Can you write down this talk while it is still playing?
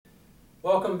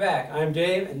Welcome back. I'm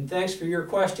Dave, and thanks for your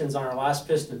questions on our last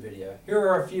piston video. Here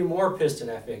are a few more piston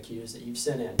FAQs that you've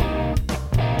sent in.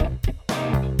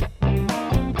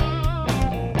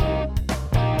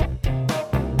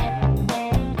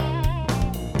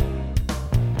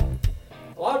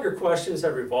 A lot of your questions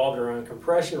have revolved around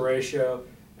compression ratio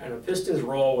and a piston's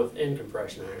role within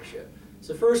compression ratio.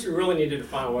 So first, we really need to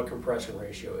define what compression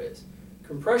ratio is.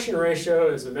 Compression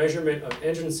ratio is a measurement of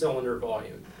engine cylinder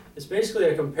volume. It's basically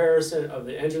a comparison of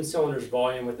the engine cylinder's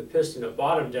volume with the piston at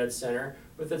bottom dead center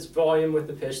with its volume with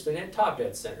the piston at top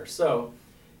dead center. So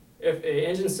if an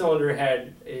engine cylinder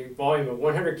had a volume of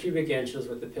 100 cubic inches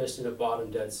with the piston at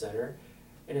bottom dead center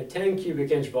and a 10 cubic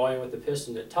inch volume with the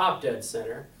piston at top dead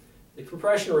center, the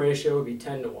compression ratio would be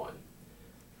 10:1.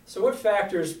 So what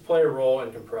factors play a role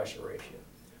in compression ratio?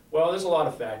 Well, there's a lot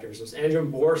of factors. There's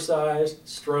engine bore size,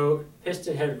 stroke,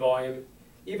 piston head volume,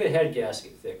 even head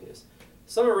gasket thickness.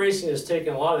 Summit Racing has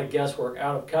taken a lot of the guesswork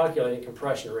out of calculating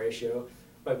compression ratio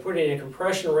by putting a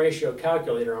compression ratio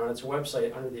calculator on its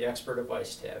website under the Expert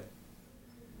Advice tab.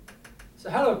 So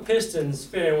how do pistons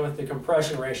fit in with the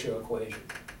compression ratio equation?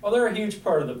 Well, they're a huge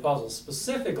part of the puzzle.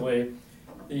 Specifically,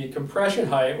 the compression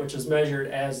height, which is measured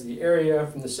as the area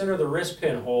from the center of the wrist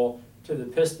pin hole to the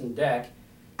piston deck,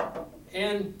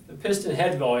 and the piston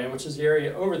head volume, which is the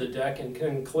area over the deck and can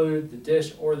include the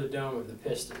dish or the dome of the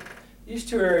piston. These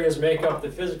two areas make up the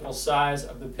physical size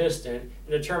of the piston and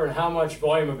determine how much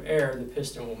volume of air the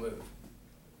piston will move.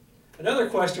 Another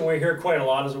question we hear quite a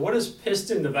lot is, what is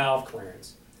piston-to-valve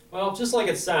clearance? Well, just like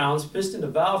it sounds,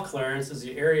 piston-to-valve clearance is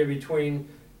the area between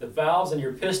the valves and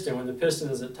your piston when the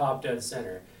piston is at top dead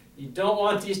center. You don't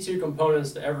want these two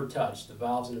components to ever touch, the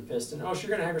valves and the piston, or else you're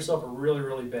going to have yourself a really,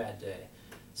 really bad day.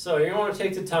 So you want to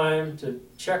take the time to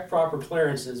check proper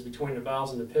clearances between the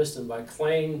valves and the piston by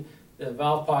cleaning the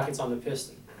valve pockets on the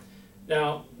piston.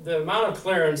 Now, the amount of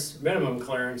clearance, minimum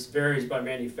clearance, varies by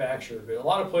manufacturer, but a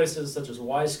lot of places such as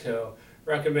Wiseco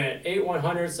recommend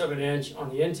 8/100ths of an inch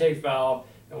on the intake valve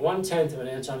and 1/10 of an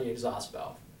inch on the exhaust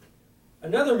valve.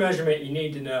 Another measurement you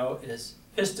need to know is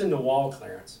piston-to-wall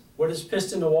clearance. What is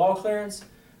piston-to-wall clearance?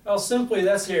 Well, simply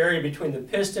that's the area between the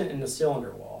piston and the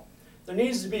cylinder wall. There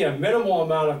needs to be a minimal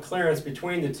amount of clearance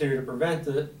between the two to prevent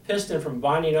the piston from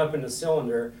binding up in the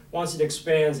cylinder once it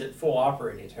expands at full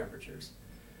operating temperatures.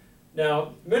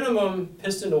 Now, minimum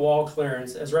piston-to-wall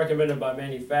clearance, as recommended by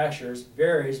manufacturers,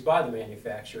 varies by the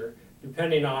manufacturer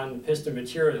depending on the piston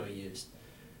material used.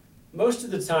 Most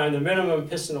of the time, the minimum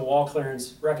piston-to-wall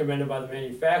clearance recommended by the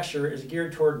manufacturer is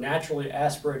geared toward naturally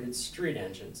aspirated street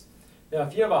engines. Now,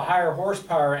 if you have a higher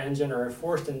horsepower engine or a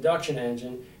forced induction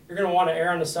engine, you're going to want to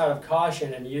err on the side of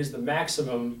caution and use the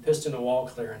maximum piston-to-wall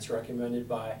clearance recommended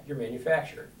by your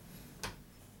manufacturer.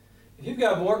 If you've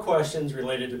got more questions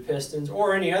related to pistons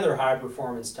or any other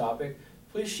high-performance topic,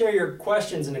 please share your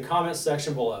questions in the comments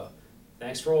section below.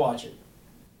 Thanks for watching.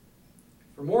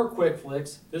 For more quick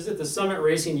flicks, visit the Summit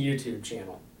Racing YouTube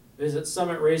channel. Visit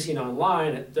Summit Racing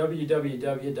online at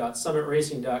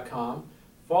www.summitracing.com.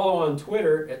 Follow on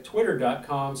Twitter at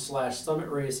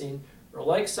twitter.com/summitracing, or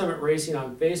like Summit Racing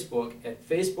on Facebook at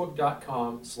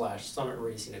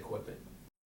facebook.com/summitracingequipment.